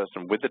that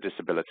person with a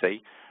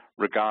disability,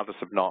 regardless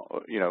of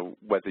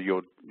whether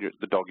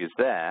the dog is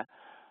there.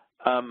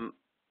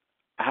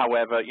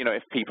 However,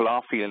 if people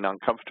are feeling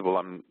uncomfortable,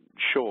 I'm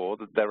sure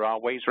that there are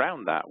ways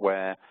around that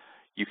where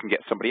you can get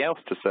somebody else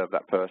to serve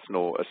that person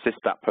or assist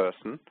that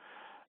person.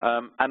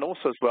 And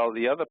also as well,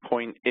 the other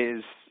point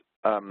is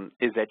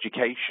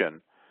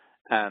education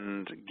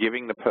and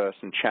giving the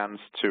person chance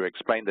to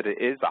explain that it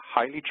is a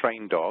highly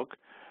trained dog.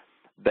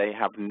 They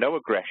have no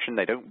aggression.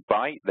 They don't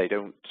bite. They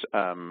don't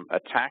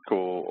attack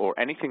or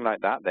anything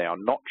like that. They are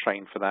not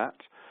trained for that.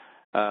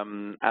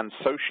 And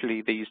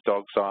socially, these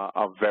dogs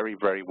are very,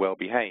 very well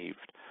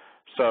behaved.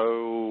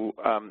 So,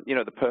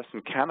 the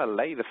person can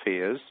allay the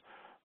fears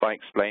by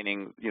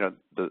explaining,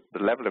 the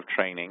level of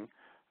training,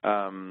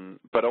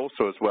 but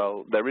also as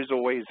well, there is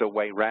always a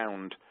way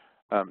around,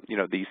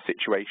 these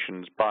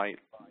situations by,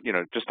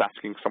 just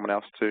asking someone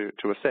else to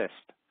assist.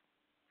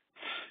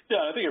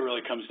 Yeah, I think it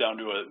really comes down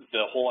to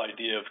the whole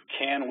idea of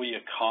can we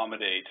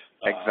accommodate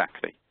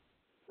exactly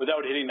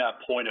without hitting that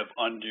point of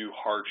undue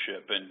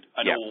hardship. And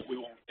I know we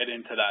won't get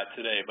into that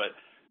today, but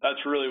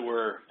that's really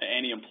where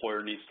any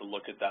employer needs to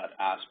look at that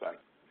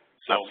aspect.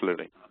 So,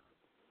 absolutely.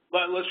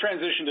 Let's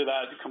transition to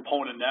that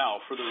component now.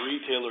 For the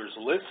retailers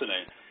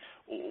listening,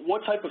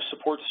 what type of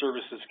support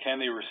services can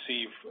they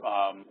receive,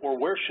 or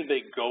where should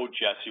they go,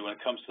 Jesse, when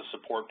it comes to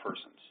support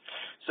persons?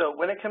 So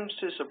when it comes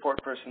to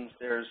support persons,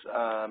 there's,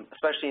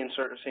 especially in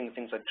servicing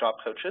things like job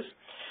coaches,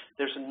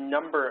 there's a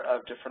number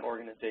of different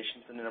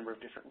organizations and a number of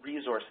different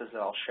resources that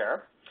I'll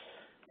share.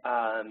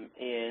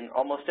 In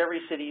almost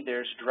every city,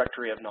 there's a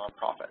directory of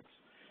nonprofits.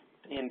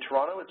 In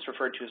Toronto, it's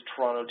referred to as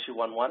Toronto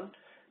 211.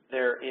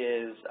 There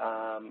is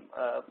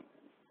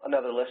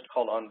another list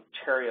called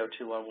Ontario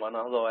 211,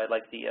 although I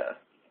like the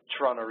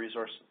Toronto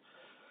resource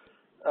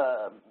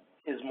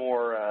is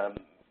more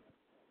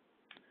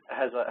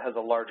has a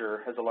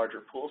larger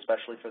pool,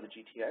 especially for the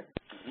GTA.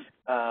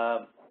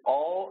 Mm-hmm.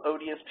 All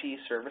ODSP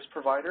service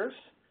providers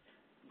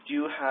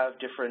do have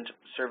different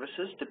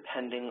services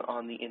depending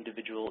on the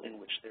individual in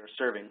which they're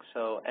serving.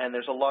 So, and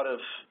there's a lot of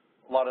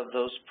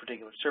those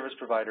particular service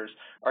providers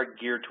are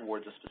geared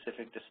towards a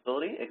specific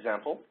disability.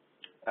 Example,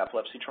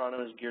 Epilepsy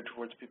Toronto is geared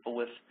towards people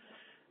with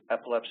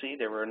epilepsy.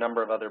 There were a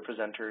number of other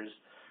presenters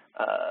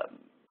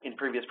in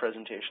previous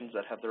presentations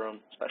that have their own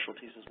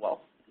specialties as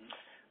well.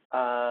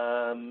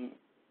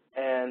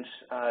 And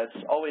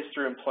it's always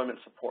through employment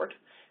support.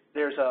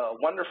 there's a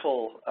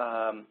wonderful,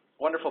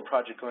 wonderful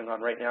project going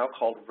on right now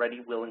called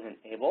Ready, Willing, and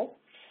Able,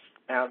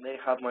 and they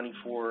have money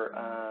for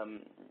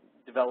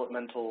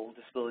developmental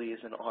disabilities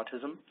and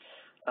autism,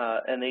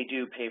 and they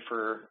do pay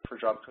for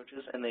job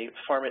coaches, and they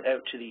farm it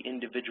out to the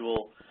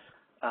individual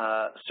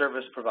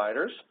service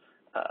providers,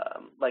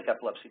 like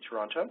Epilepsy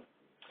Toronto.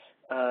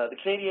 The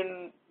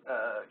Canadian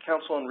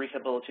Council on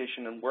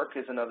Rehabilitation and Work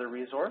is another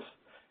resource,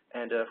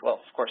 and, well,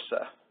 of course,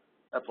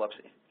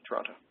 Epilepsy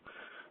Toronto.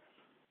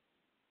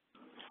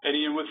 And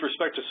Ian, with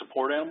respect to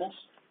support animals?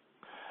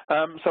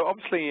 So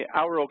obviously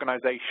our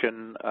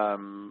organization,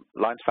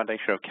 Lions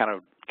Foundation of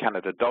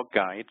Canada Dog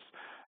Guides,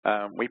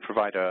 we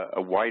provide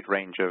a wide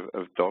range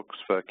of dogs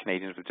for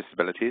Canadians with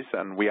disabilities,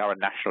 and we are a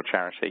national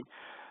charity.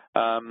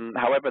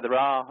 However, there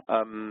are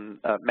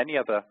many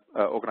other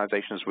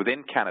organizations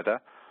within Canada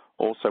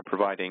also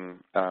providing,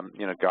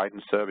 guide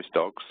and service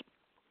dogs.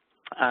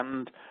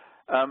 And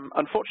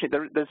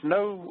unfortunately, there's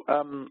no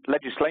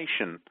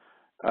legislation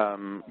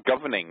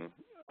governing,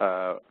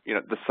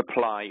 the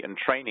supply and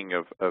training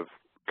of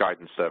guide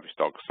and service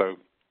dogs. So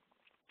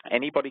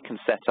anybody can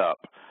set up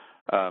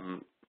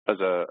as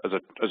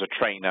a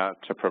trainer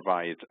to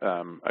provide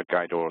a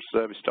guide or a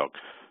service dog.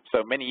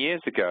 So many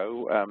years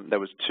ago, there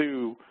was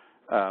two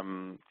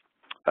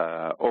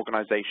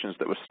organizations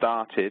that were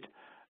started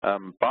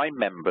by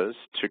members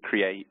to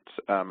create,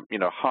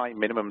 high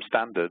minimum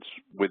standards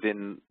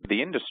within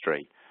the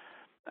industry.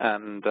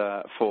 And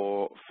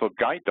for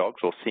guide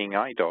dogs or seeing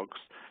eye dogs,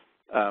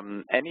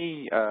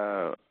 any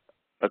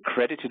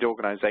accredited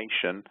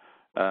organization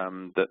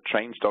that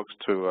trains dogs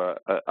to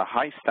a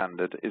high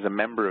standard is a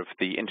member of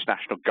the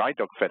International Guide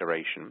Dog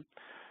Federation.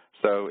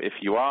 So if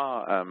you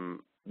are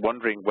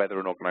wondering whether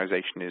an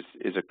organization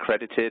is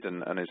accredited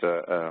and is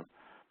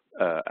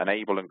an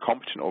able and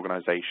competent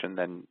organization,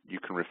 then you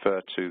can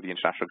refer to the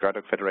International Guide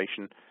Dog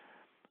Federation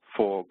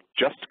for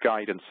just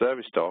guide and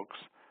service dogs,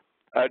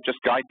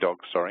 just guide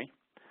dogs, sorry.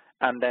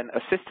 And then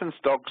Assistance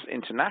Dogs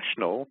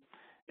International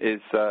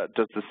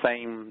does the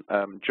same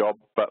job,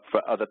 but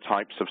for other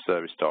types of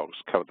service dogs,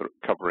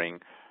 covering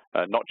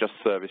not just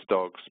service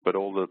dogs, but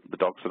all the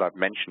dogs that I've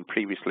mentioned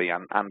previously,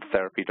 and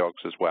therapy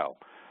dogs as well.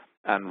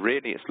 And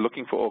really, it's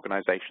looking for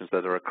organizations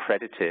that are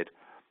accredited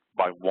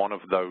by one of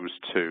those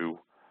two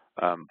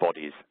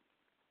bodies.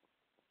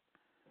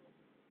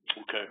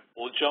 Okay.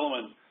 Well,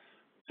 gentlemen,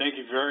 thank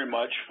you very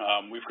much.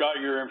 We've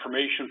got your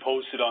information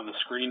posted on the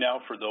screen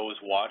now for those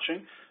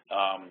watching.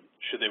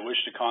 Should they wish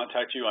to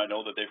contact you, I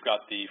know that they've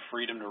got the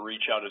freedom to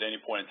reach out at any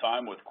point in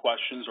time with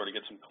questions or to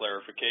get some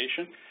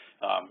clarification.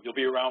 You'll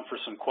be around for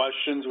some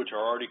questions, which are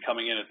already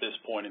coming in at this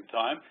point in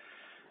time.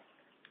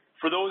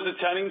 For those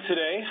attending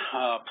today,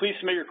 please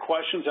submit your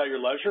questions at your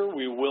leisure.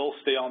 We will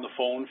stay on the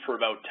phone for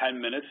about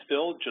 10 minutes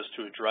still just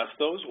to address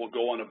those. We'll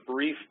go on a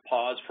brief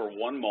pause for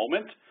 1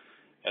 moment,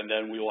 and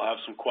then we will have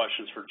some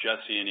questions for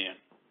Jesse and Ian.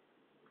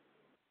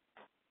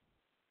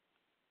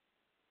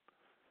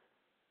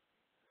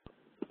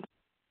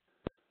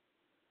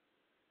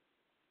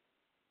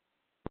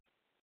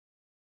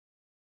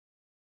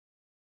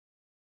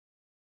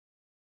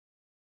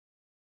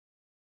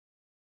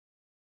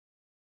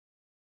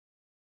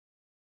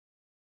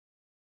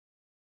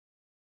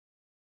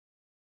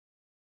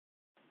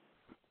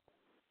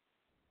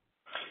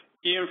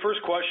 Ian,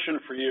 first question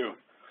for you.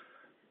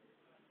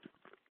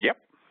 Yep.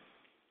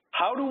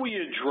 How do we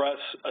address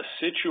a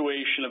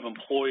situation of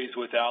employees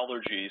with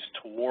allergies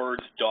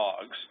towards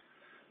dogs,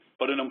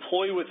 but an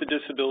employee with a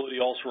disability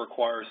also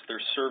requires their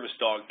service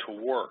dog to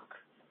work?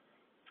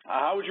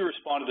 How would you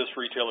respond to this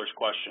retailer's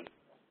question?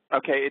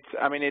 Okay,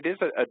 it is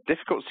a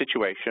difficult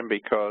situation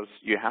because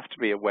you have to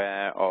be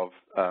aware of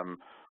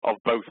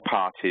both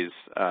parties'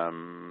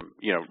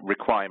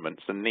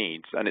 requirements and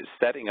needs, and it's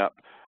setting up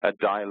a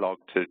dialogue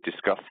to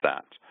discuss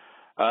that.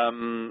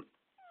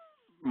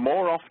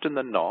 More often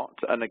than not,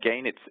 and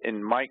again, it's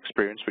in my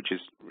experience, which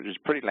is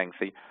pretty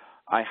lengthy,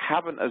 I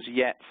haven't as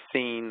yet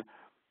seen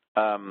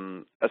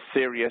a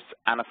serious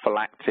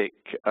anaphylactic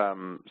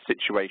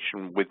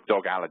situation with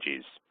dog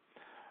allergies.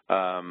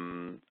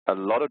 A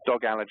lot of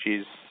dog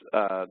allergies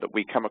that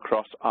we come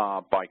across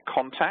are by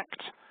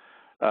contact.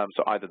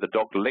 So either the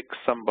dog licks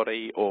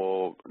somebody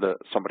or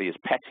somebody is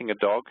petting a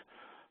dog.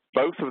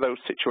 Both of those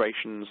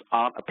situations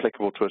aren't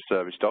applicable to a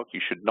service dog.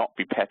 You should not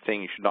be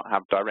petting. You should not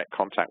have direct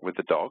contact with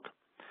the dog.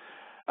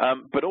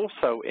 But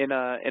also in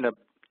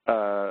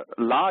a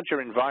larger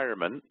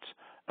environment,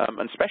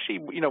 and especially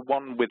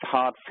one with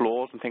hard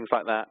floors and things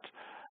like that,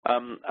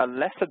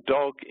 unless a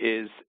dog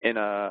is in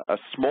a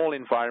small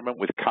environment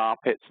with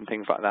carpets and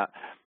things like that,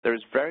 there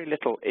is very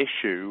little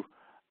issue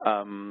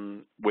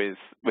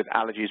with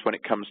allergies when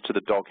it comes to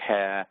the dog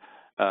hair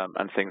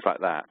and things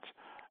like that.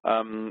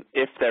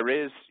 If there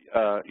is,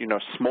 a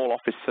small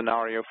office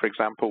scenario, for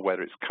example, where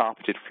it's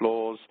carpeted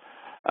floors,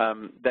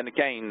 then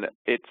again,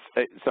 it's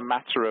a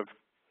matter of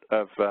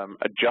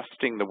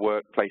adjusting the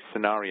workplace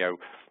scenario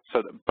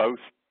so that both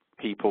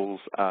people's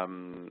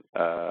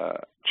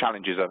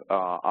challenges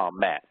are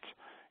met.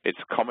 It's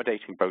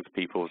accommodating both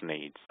people's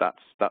needs.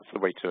 That's the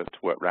way to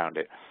work around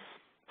it.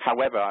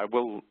 However, I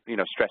will,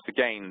 stress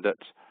again that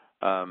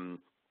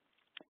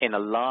in a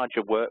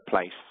larger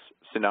workplace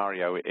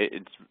scenario,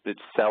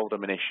 it's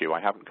seldom an issue. I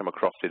haven't come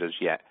across it as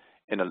yet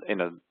in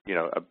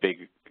a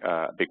big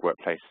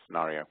workplace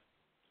scenario.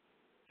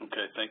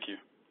 Okay, thank you.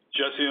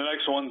 Jesse, the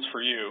next one's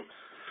for you.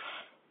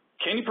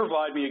 Can you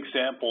provide me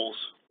examples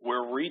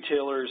where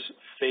retailers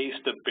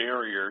faced a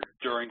barrier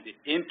during the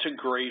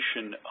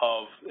integration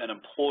of an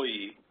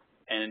employee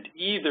and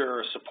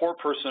either a support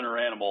person or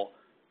animal,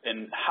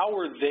 and how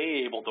were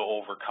they able to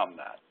overcome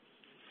that?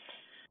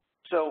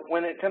 So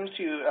when it comes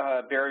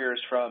to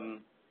barriers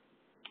from,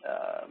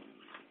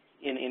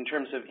 in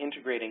terms of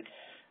integrating,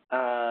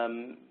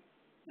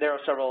 there are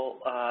several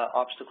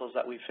obstacles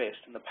that we've faced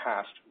in the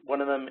past. One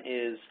of them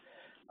is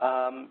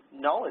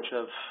knowledge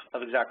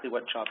of exactly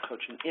what job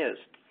coaching is.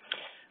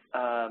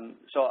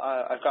 So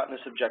I've gotten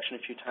this objection a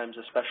few times,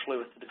 especially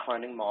with the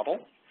declining model.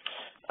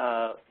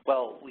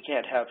 Well, we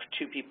can't have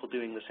two people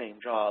doing the same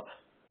job.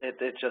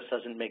 It just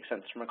doesn't make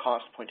sense from a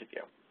cost point of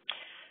view.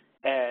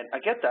 And I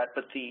get that,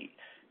 but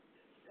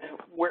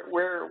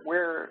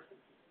where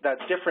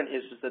that's different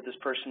is that this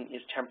person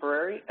is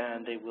temporary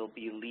and they will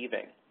be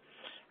leaving.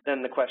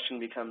 Then the question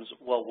becomes,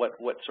 well,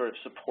 what sort of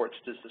supports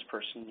does this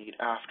person need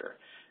after?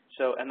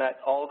 So, and that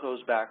all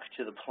goes back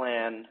to the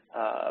plan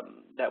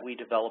that we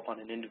develop on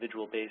an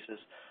individual basis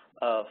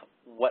of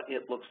what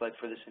it looks like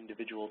for this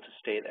individual to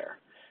stay there.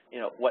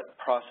 What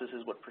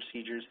processes, what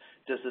procedures,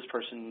 does this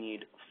person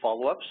need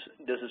follow-ups?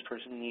 Does this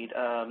person need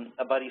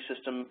a buddy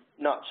system,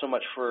 not so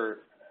much for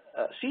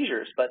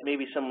seizures, but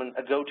maybe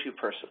a go-to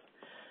person?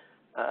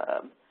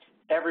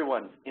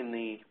 Everyone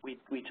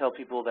we tell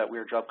people that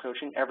we're job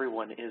coaching,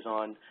 everyone is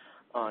on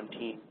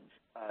team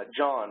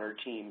John or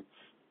team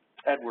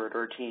Edward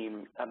or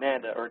team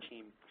Amanda or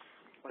team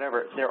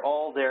whatever. They're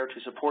all there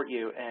to support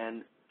you,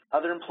 and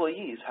other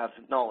employees have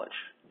knowledge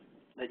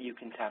that you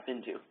can tap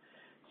into.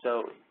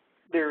 So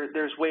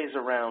there's ways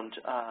around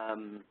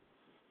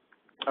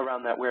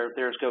that where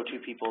there's go-to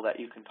people that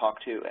you can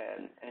talk to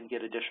and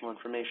get additional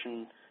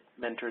information,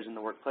 mentors in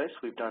the workplace.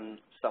 We've done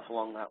stuff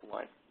along that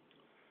line.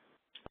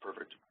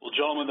 Perfect. Well,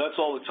 gentlemen, that's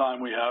all the time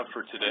we have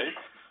for today.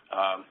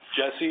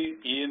 Jesse,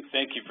 Ian,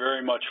 thank you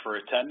very much for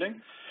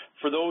attending.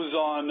 For those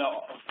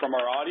from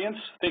our audience,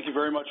 thank you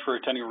very much for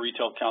attending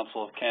Retail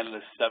Council of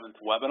Canada's 7th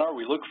webinar.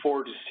 We look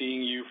forward to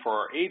seeing you for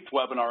our 8th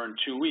webinar in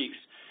 2 weeks,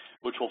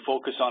 which will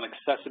focus on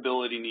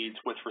accessibility needs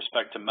with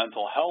respect to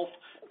mental health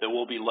that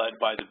will be led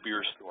by the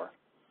Beer Store.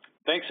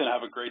 Thanks and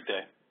have a great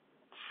day.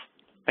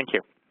 Thank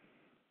you.